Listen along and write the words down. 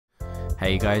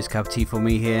Hey guys, Cuppa for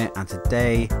me here, and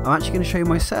today I'm actually going to show you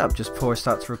my setup just before I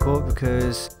start to record,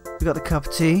 because we got the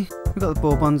Cuppa, we got the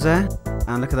bourbons there,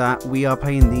 and look at that, we are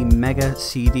playing the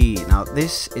Sega-CD. Now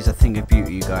this is a thing of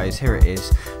beauty, you guys. Here it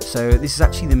is. So this is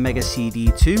actually the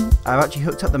Sega-CD 2. I've actually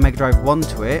hooked up the Mega Drive 1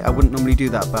 to it. I wouldn't normally do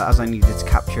that, but as I needed to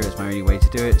capture, it's my only way to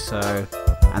do it.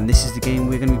 And this is the game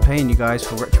we're going to be playing, you guys,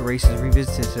 for Retro Racers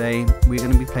Revisited today. We're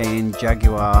going to be playing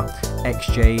Jaguar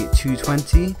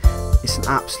XJ220. It's an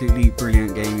absolutely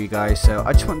brilliant game, you guys, so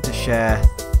I just wanted to share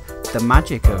the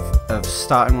magic of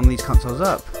starting one of these consoles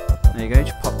up. There you go,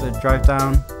 just pop the drive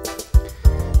down.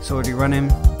 It's already running.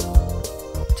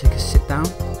 Take a sit down,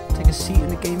 take a seat in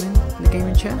the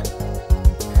gaming chair.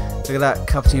 Look at that,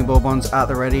 Cuppa and bourbons at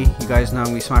the ready. You guys know I'm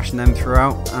going to be smashing them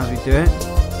throughout as we do it.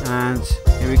 And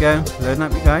here we go, loading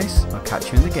up, you guys. I'll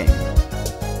catch you in the game.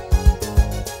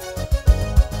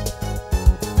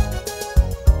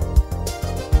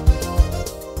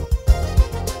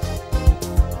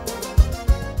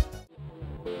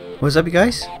 What's up, you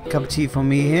guys? Cuppa from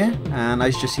me here, and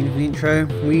as you just seen in the intro,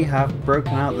 we have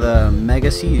broken out the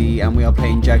Sega-CD and we are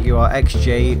playing Jaguar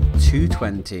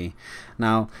XJ220.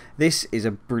 Now, this is a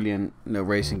brilliant little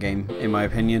racing game, in my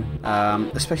opinion,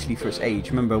 especially for its age.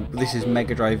 Remember, this is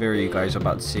Mega Drive era, you guys are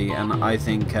about to see, and I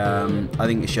think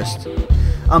it's just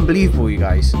unbelievable, you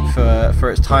guys,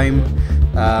 for its time.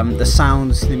 The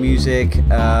sounds, the music.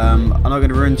 I'm not going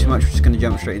to ruin too much. We're just going to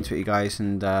jump straight into it, you guys,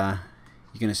 and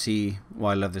you're going to see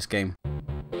why I love this game.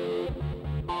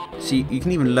 See, you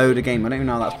can even load a game. I don't even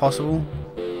know how that's possible.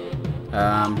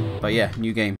 But yeah,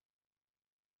 new game.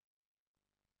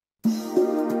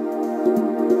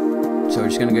 So we're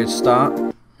just going to go to start.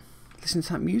 Listen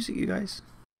to that music, you guys.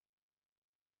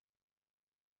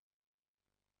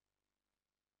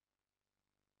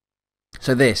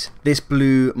 So this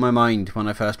blew my mind when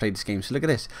I first played this game. So look at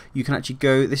this. You can actually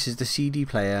go, this is the CD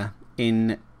player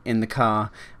in the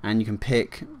car, and you can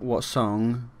pick what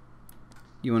song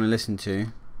you want to listen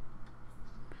to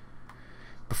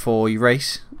before you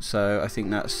race. So I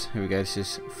think that's, here we go, this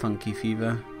is Funky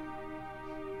Fever.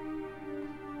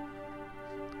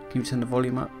 Can you turn the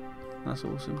volume up? That's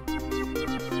awesome.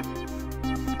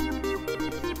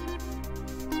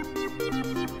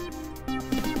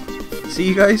 See,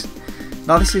 you guys,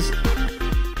 now this is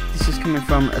coming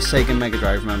from a Sega Mega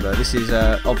Drive. Remember, this is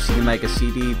obviously the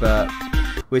Sega-CD, but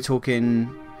we're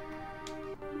talking.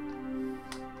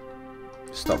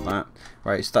 Stop that.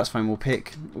 Right, so that's fine. We'll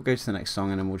go to the next song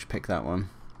and then we'll just pick that one.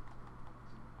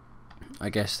 I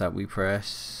guess that we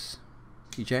press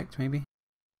eject, maybe.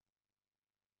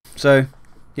 So,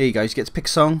 yeah, you guys get to pick a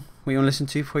song what you want to listen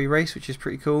to before you race, which is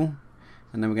pretty cool.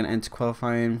 And then we're going to enter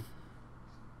qualifying.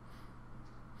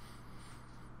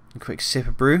 A quick sip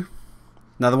of brew.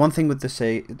 Now, the one thing with the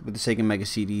Sega Mega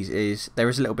CDs is there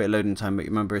is a little bit of loading time, but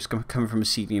remember, it's coming from a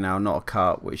CD now, not a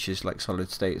cart, which is like solid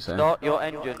state. So start your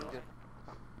engine.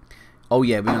 Oh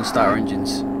yeah, we're gonna start our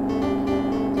engines.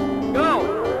 Go!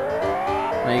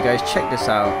 Now, you guys, check this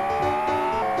out.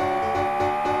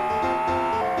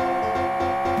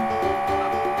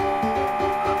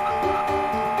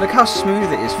 Look how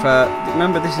smooth it is for.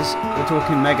 Remember, we're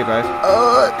talking Mega Drive.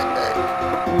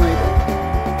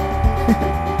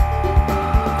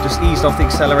 Just eased off the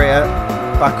accelerator,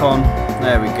 back on,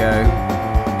 there we go.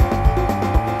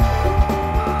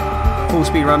 Full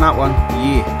speed run that one,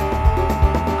 yeah.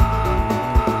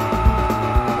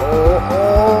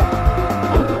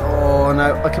 Oh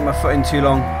no, I kept my foot in too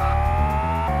long.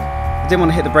 I didn't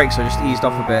want to hit the brakes, so I just eased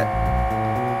off a bit.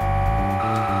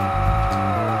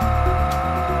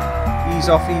 Ease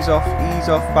off,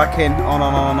 back in, on.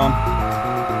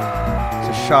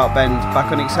 It's a sharp bend,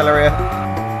 back on the accelerator.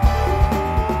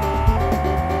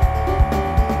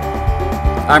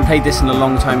 I haven't played this in a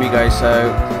long time, you guys, so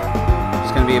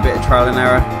it's going to be a bit of trial and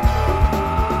error.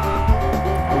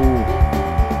 Ooh.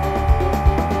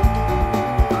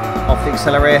 Off the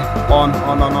accelerator, on.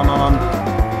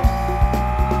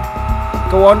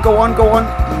 Go on.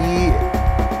 Yeah.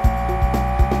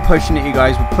 Pushing it, you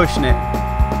guys, we're pushing it.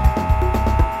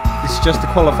 This is just the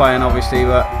qualifying, obviously,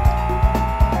 but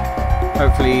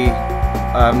hopefully,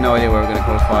 I have no idea where we're going to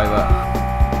qualify, but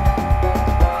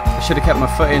I should have kept my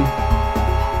foot in.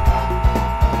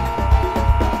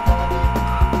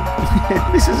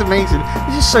 This is amazing.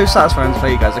 This is so satisfying to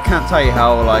play, you guys. I can't tell you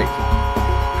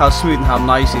how smooth and how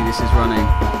nicely this is running.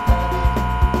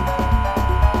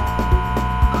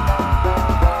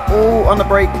 Oh, on the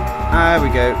brake. There we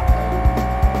go.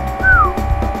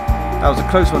 That was a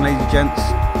close one, ladies and gents.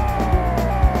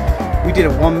 We did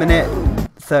a 1 minute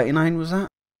 39, was that?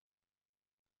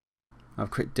 I'll have a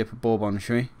quick dip of bourbon,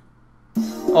 shall we?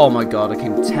 Oh my god, I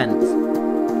came 10th.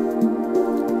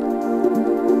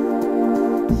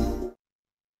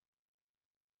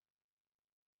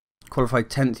 Qualified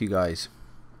 10th, you guys.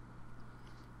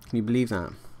 Can you believe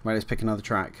that? Right, let's pick another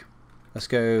track. Let's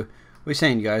go. What are you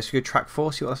saying, you guys? Should we go track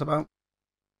 4, see what that's about?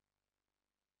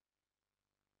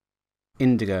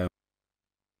 Indigo.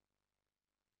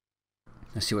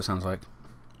 Let's see what it sounds like.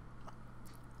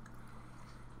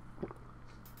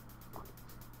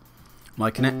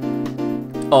 Liking it?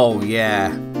 Oh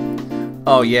yeah.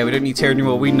 Oh yeah, we don't need to hear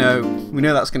anymore. We know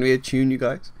that's going to be a tune, you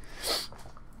guys.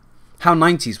 How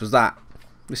 90s was that?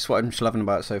 This is what I'm just loving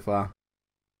about it so far.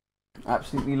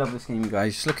 Absolutely love this game, you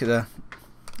guys. Just look at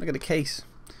the case.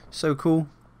 So cool.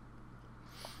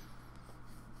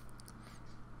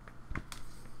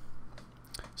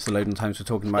 It's the loading times we're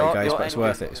talking about, you guys, but it's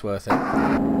worth it. It's worth it.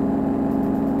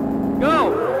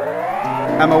 Go!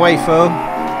 I'm away, fool.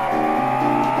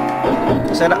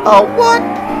 Said, oh what?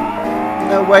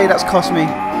 No way, that's cost me.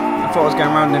 I thought I was going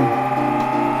around him.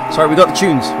 Sorry, we got the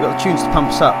tunes. We got the tunes to pump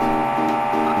us up.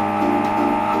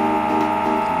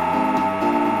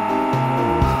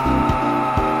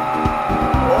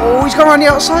 Oh, he's gone around the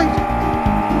outside.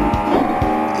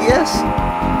 Yes.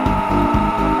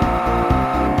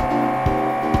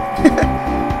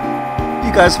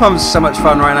 You guys, having so much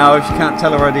fun right now, if you can't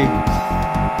tell already.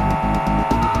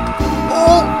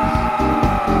 Oh!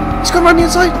 He's gone around the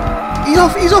inside. He's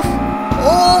off, he's off.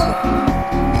 Oh!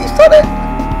 He's done it.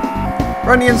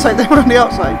 Run the inside, then run the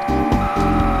outside.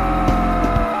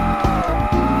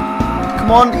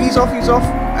 Come on, ease off,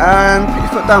 and put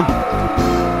your foot down.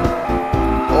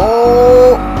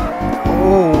 Oh!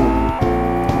 Oh!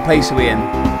 What place are we in?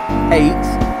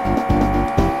 8th.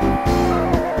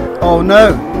 Oh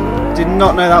no! Did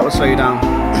not know that would slow you down.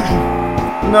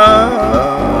 No!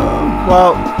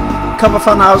 Well, Cuppa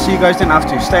found out so you guys didn't have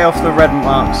to. Stay off the red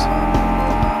marks.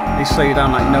 They slow you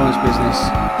down like no one's business.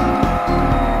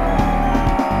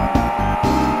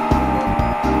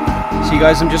 So you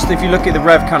guys, if you look at the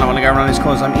rev counter when I go around these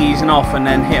corners, I'm easing off and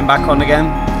then hitting back on again.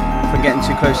 If I'm getting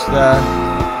too close to the...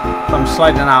 If I'm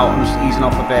sliding out, I'm just easing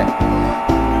off a bit.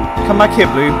 Come back here,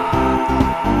 Blue.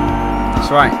 That's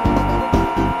right.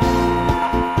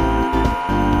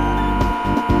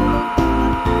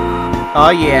 Oh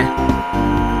yeah.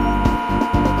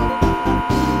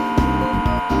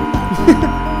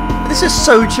 This is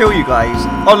so chill, you guys.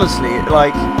 Honestly,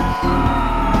 like,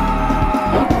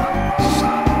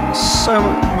 so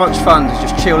much fun to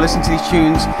just chill, listen to these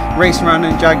tunes, racing around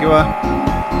in Jaguar.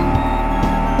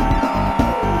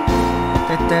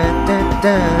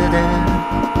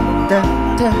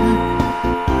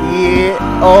 Yeah.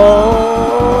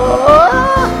 Oh,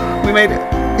 we made it.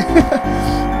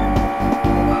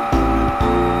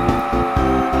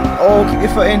 Oh, keep your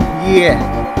foot in. Yeah.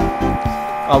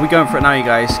 Oh, we're going for it now, you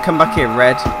guys. Come back here,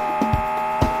 red.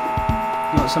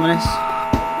 You want some of this?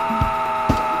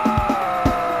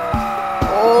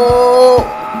 Oh!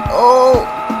 Oh!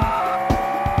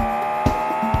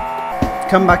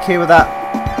 Come back here with that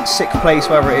 6th place,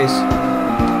 wherever it is.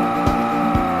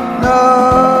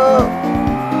 No!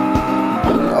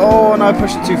 Oh, no, I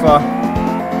pushed it too far.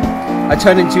 I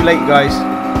turned in too late, you guys.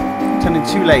 Turned in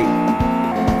too late.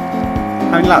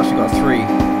 How many laps we got? 3.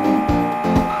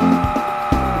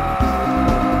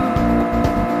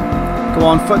 Go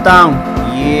on, foot down.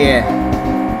 Yeah.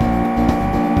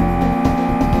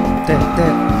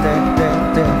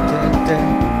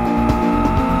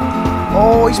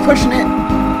 Oh, he's pushing it.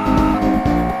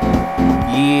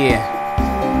 Yeah.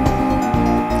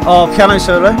 Oh, piano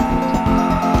solo.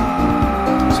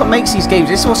 That's what makes these games.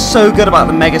 This is what's so good about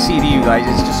the Mega CD, you guys.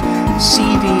 It's just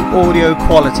CD audio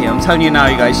quality. I'm telling you now,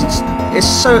 you guys. It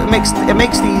makes these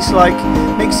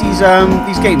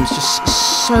games just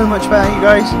so much better, you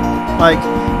guys. Like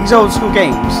these old school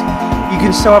games, you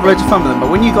can still have loads of fun with them, but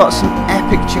when you got some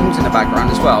epic tunes in the background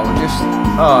as well, it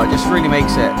just really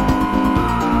makes it.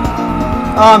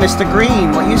 Ah, oh, Mr.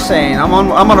 Green, what are you saying? I'm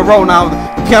on a roll now. The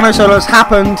piano solo has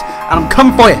happened, and I'm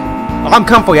coming for you. I'm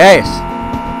coming for your ass.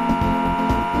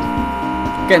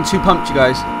 Getting too pumped, you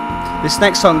guys. This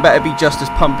next song better be just as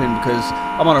pumping because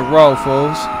I'm on a roll,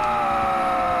 fools.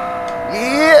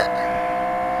 Yeah,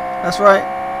 that's right.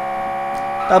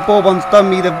 That bourbon's done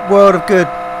me the world of good.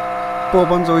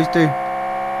 Bourbons always do.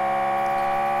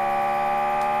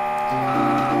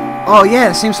 Oh yeah,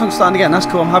 the same song's starting again. That's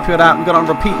cool. I'm happy with that. We've got it on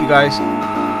repeat, you guys.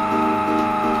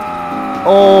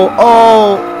 Oh,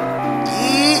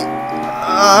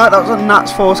 yeah. That was a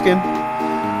gnat's foreskin.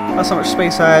 That's how much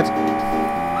space I had.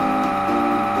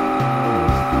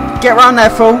 Get around there,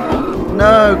 fool.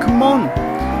 No, come on.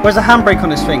 Where's the handbrake on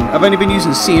this thing? I've only been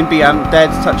using C and B. I haven't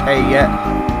dared to touch A yet.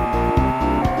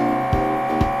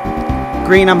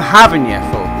 Green, I'm having you,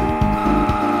 fool.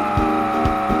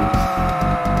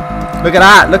 Look at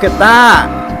that. Look at that.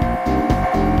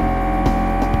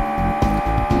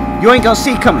 You ain't gonna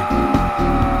see it coming.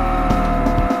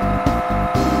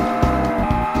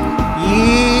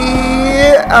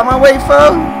 Yeah, out my way,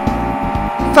 foe.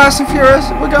 Fast and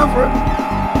Furious, we're going for it.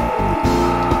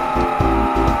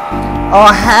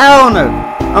 Oh, hell no.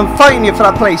 I'm fighting you for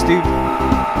that place, dude.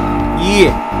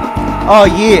 Yeah. Oh,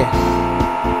 yeah.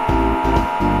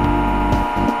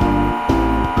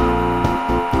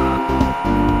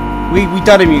 We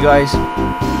done him, you guys.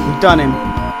 We done him.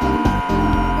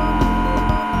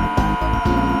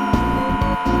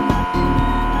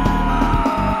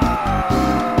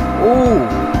 Ooh.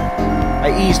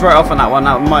 I eased right off on that one.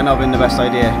 That might not have been the best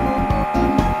idea.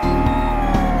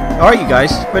 Alright, you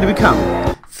guys. Where did we come?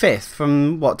 5th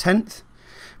from what, 10th?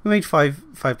 We made five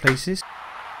places.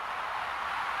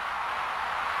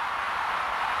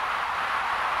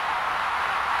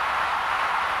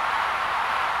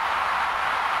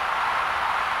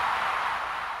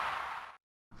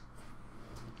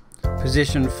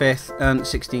 Position 5th and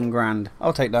 16 grand.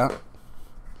 I'll take that.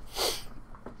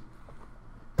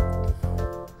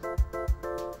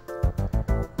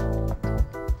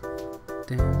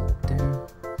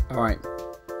 Alright.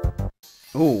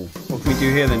 Oh, what can we do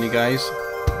here then, you guys?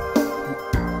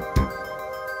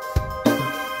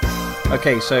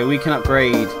 Okay, so we can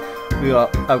upgrade. We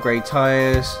got upgrade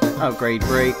tires, upgrade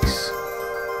brakes,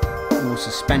 more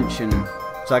suspension.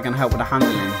 So that can help with the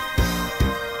handling.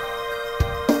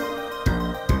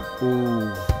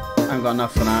 Ooh, I haven't got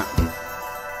enough for that.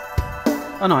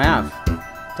 Oh no, I have.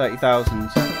 30,000.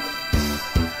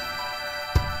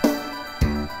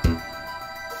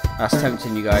 That's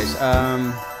tempting, you guys.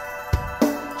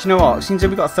 Do you know what? Since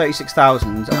we've got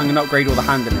 36,000, I'm gonna upgrade all the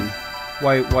handling.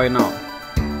 Why not?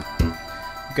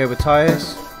 Go with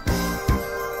tyres.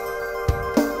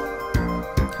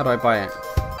 How do I buy it?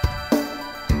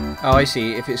 Oh, I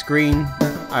see. If it's green,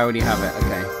 I already have it.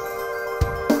 Okay,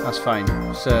 that's fine.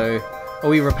 So, are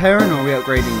we repairing or are we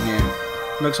upgrading here?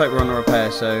 Looks like we're on a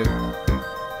repair. So.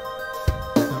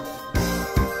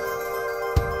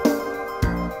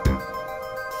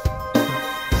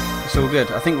 It's all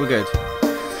good. I think we're good.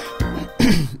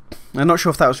 I'm not sure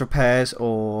if that was repairs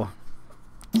or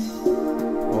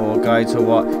guides or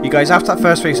what. You guys, after that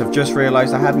first race, I've just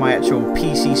realised I had my actual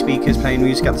PC speakers playing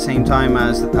music at the same time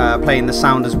as playing the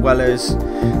sound as well as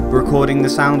recording the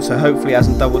sound. So hopefully it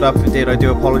hasn't doubled up. If it did, I do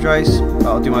apologise. But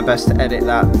I'll do my best to edit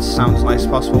that sound as nice as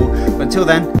possible. But until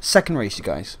then, second race, you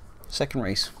guys. Second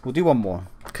race. We'll do one more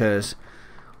because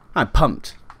I'm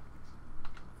pumped.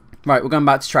 Right, we're going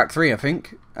back to track 3, I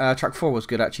think. Track 4 was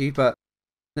good actually, but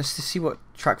let's just see what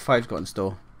track 5's got in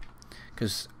store.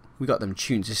 Because we got them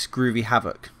tunes. This is Groovy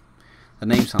Havoc. The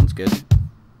name sounds good.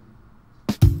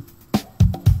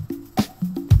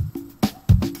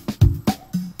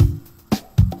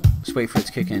 Let's wait for it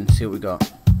to kick in, see what we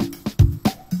got.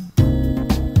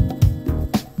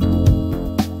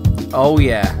 Oh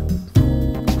yeah.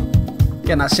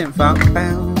 Getting that synth out.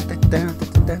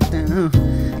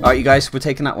 Alright, you guys, we're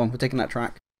taking that one. We're taking that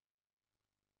track.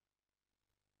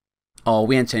 Oh,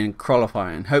 we entering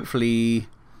qualifying. Hopefully,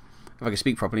 if I can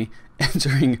speak properly,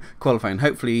 entering qualifying.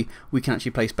 Hopefully, we can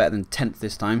actually place better than 10th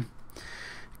this time.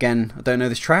 Again, I don't know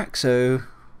this track, so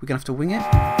we're gonna have to wing it.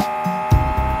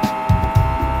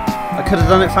 I could have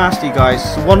done it faster, you guys.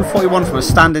 It's 141 from a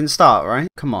standing start, right?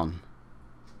 Come on.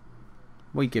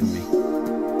 What are you giving me?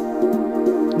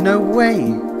 No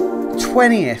way.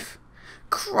 20th.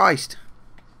 Christ.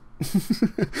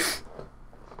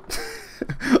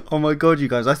 Oh my god, you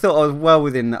guys! I thought I was well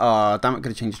within. Ah, damn it!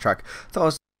 Could have changed the track.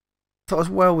 Thought I was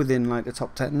well within like the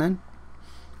top 10. Then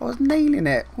I was nailing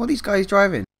it. What are these guys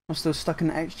driving? I'm still stuck in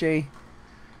the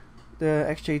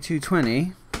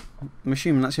XJ220. I'm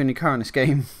assuming that's the only car in this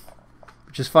game,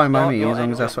 which is fine by me as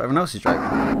long as that's what everyone else is driving.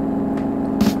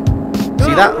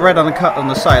 See that red on the cut on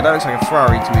the side? That looks like a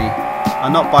Ferrari to me.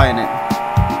 I'm not buying it.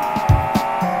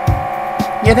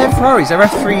 Yeah, they're Ferraris. They're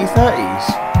F330s.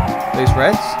 Those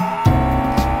reds.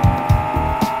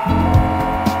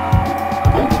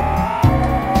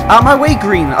 Out my way,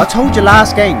 green! I told you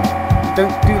last game.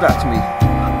 Don't do that to me.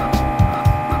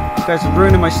 You guys are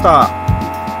ruining my start.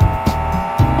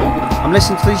 I'm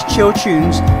listening to these chill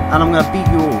tunes and I'm going to beat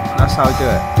you all. That's how I do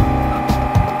it.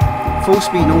 Full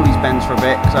speed in all these bends for a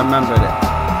bit because I remembered it.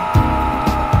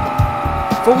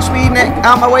 Full speed, Nick!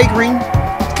 Out my way, green!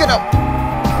 Get up!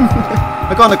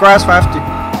 I got on the grass if I have to.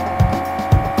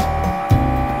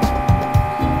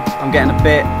 I'm getting a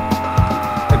bit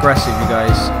aggressive, you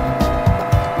guys.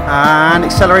 And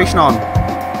acceleration on.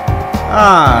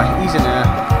 Ah, he's in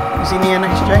the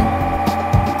NXJ.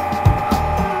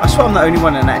 I swear I'm the only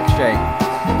one in an XJ.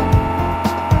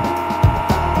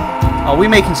 Oh, we're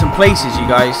making some places, you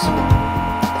guys.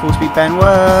 Full speed bend.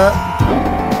 What?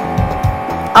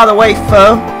 Out of the way,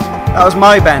 foe. That was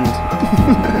my bend.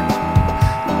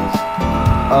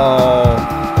 Oh.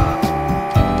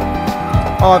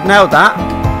 Oh, I've nailed that.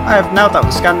 I have nailed that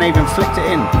with Scandinavian, flicked it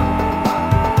in.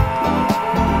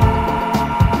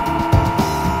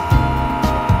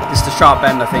 This is the sharp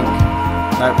bend, I think.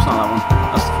 No, it's not that one.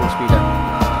 That's the full speeder.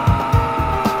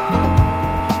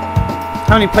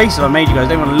 How many places have I made, you guys?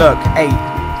 Don't want to look. 8.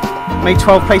 Made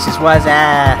 12 places. Where's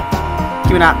air?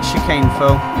 Give me that chicane,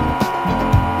 Phil.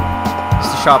 It's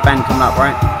the sharp bend coming up,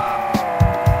 right?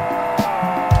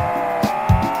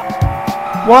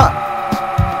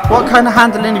 What kind of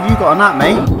handling have you got on that,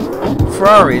 mate?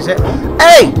 Ferrari, is it?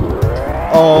 Hey!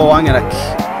 Oh, I'm gonna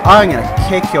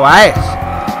kick your ass.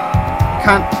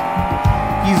 Can't.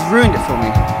 You've ruined it for me.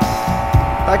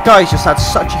 That guy's just had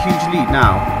such a huge lead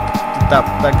now.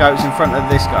 That guy was in front of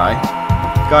this guy.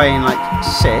 Guy in like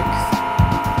 6th.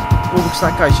 All because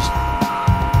that guy's just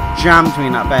jammed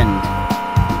me in that bend.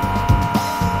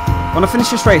 When I finish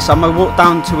this race, I'm gonna walk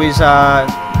down to his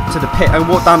to the pit. I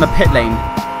walk down the pit lane,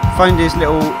 find his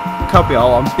little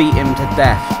cubbyhole, and beat him to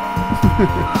death.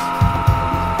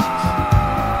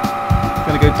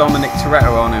 Gonna go Dominic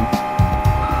Toretto on him.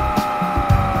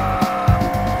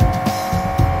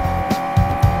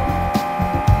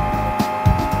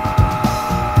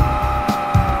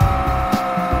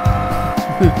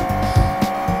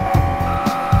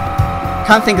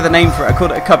 Can't think of the name for it. I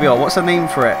called it a cubbyhole. What's the name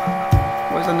for it?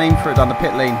 What's the name for it down the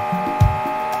pit lane?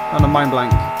 On a mind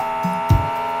blank.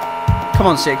 Come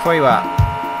on, Sick, where you at?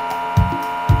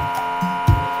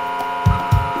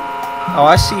 Oh,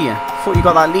 I see you. Thought you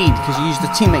got that lead because you used a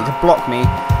teammate to block me.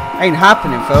 Ain't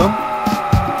happening, Phil.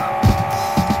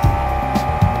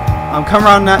 I'm coming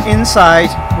around that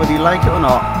inside, whether you like it or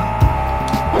not.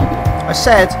 I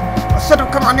said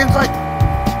I'm coming around the inside.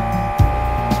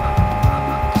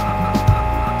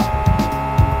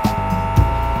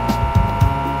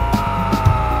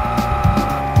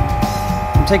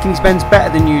 I'm taking these bends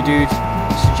better than you, dude.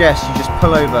 I suggest you just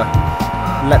pull over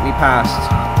and let me past.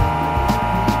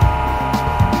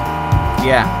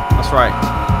 Yeah, that's right.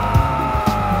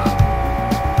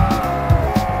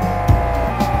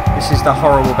 This is the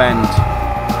horrible bend.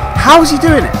 How is he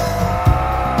doing it?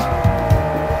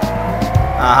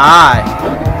 Aha!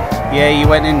 Yeah, you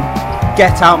went in.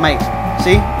 Get out, mate.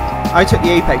 See? I took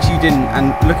the apex, you didn't,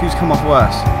 and look who's come off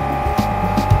worse.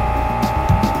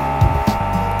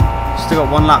 Still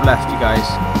got 1 lap left, you guys.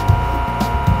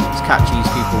 Let's catch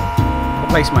these people. What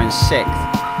place am I in?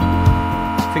 6th.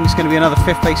 I think it's going to be another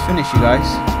 5th place finish, you guys,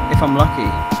 if I'm lucky.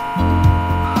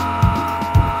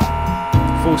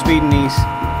 Full speed in these.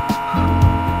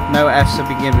 No Fs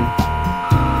will be given.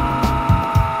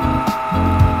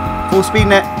 Full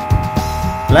speed in it.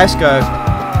 Let's go.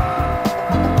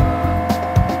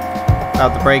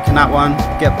 Out the brake in that one.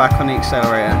 Get back on the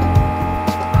accelerator.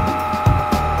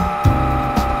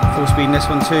 Full speed in this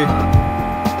one too.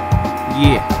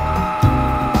 Yeah.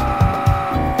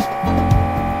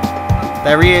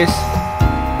 There he is.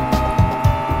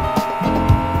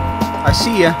 I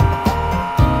see ya.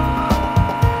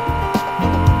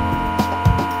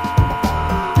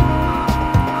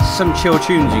 Some chill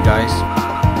tunes, you guys.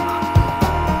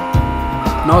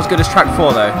 Not as good as track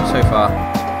 4 though, so far.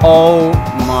 Oh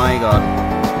my god.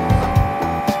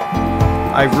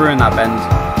 I've ruined that bend.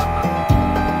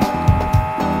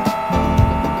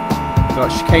 Got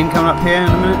chicane coming up here in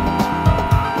a minute.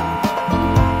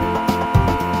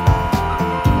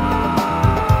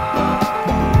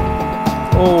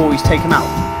 Oh, he's taken out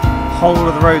whole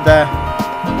of the road there.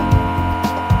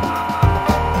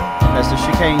 There's the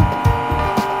chicane.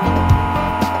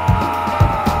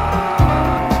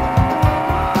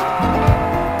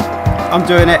 I'm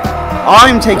doing it.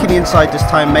 I'm taking the inside this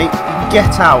time, mate.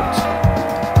 Get out.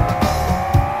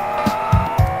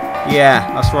 Yeah,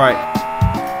 that's right.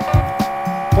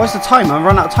 What's the time? I've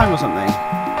run out of time or something.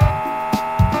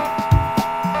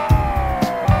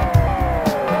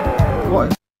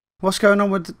 What's going on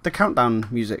with the countdown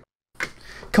music?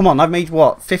 Come on, I've made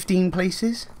what? 15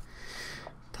 places?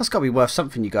 That's got to be worth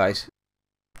something, you guys.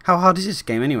 How hard is this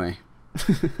game anyway?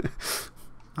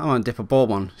 I'm gonna dip a ball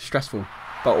one. Stressful,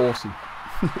 but awesome.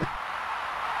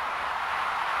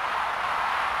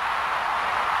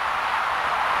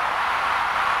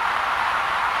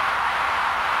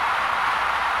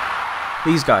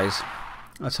 These guys,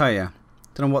 I tell you,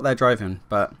 don't know what they're driving,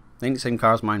 but they ain't the same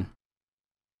car as mine.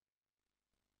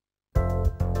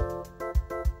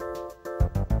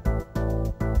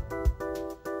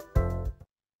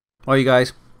 Well, you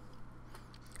guys,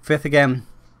 5th again,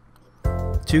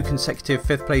 2 consecutive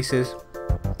 5th places.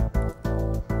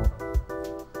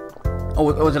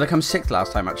 Or did I come sixth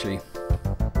last time actually?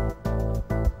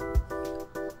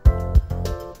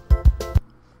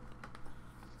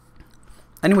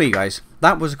 Anyway, you guys,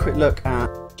 that was a quick look at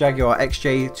Jaguar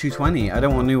XJ220. I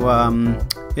don't want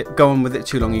to go on with it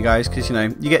too long, you guys, because you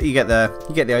know you get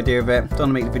the idea of it. Don't want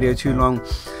to make the video too long.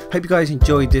 Hope you guys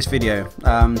enjoyed this video.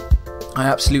 I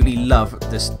absolutely love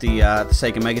the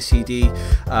Sega Mega CD.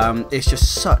 It's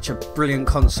just such a brilliant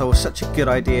console, such a good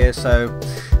idea. So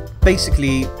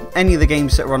basically, any of the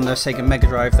games that are on the Sega Mega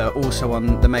Drive that are also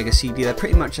on the Mega CD, they're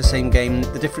pretty much the same game.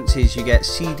 The difference is you get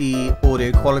CD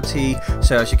audio quality,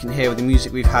 so as you can hear with the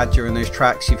music we've had during those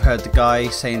tracks, you've heard the guy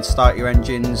saying start your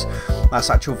engines. That's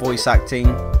actual voice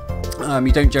acting.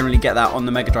 You don't generally get that on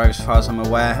the Mega Drive as far as I'm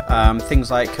aware. Things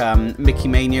like Mickey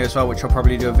Mania as well, which I'll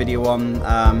probably do a video on,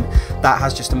 that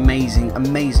has just amazing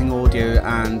audio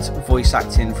and voice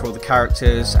acting for all the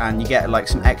characters, and you get like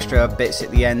some extra bits at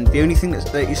the end. The only thing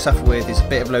that you suffer with is a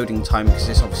bit of loading time because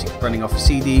it's obviously running off a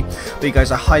CD. But you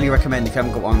guys, I highly recommend, if you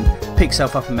haven't got one, pick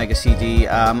yourself up a Mega CD.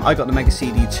 I got the Mega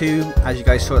CD 2, as you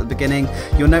guys saw at the beginning.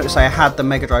 You'll notice I had the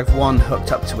Mega Drive 1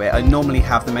 hooked up to it. I normally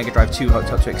have the Mega Drive 2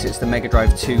 hooked up to it because it's the Mega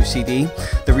Drive 2 CD.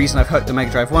 The reason I've hooked the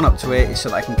Mega Drive 1 up to it is so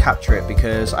that I can capture it,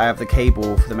 because I have the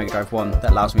cable for the Mega Drive 1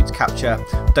 that allows me to capture.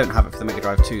 Don't have it for the Mega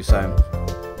Drive 2, so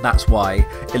that's why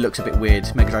it looks a bit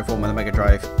weird, Mega Drive 1 with a Mega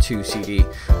Drive 2 CD.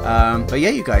 But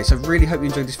yeah, you guys, I really hope you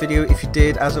enjoyed this video. If you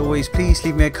did, as always, please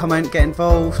leave me a comment, get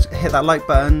involved, hit that like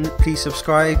button, please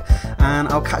subscribe, and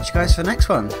I'll catch you guys for the next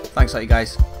one. Thanks a lot, you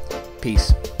guys.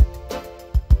 Peace.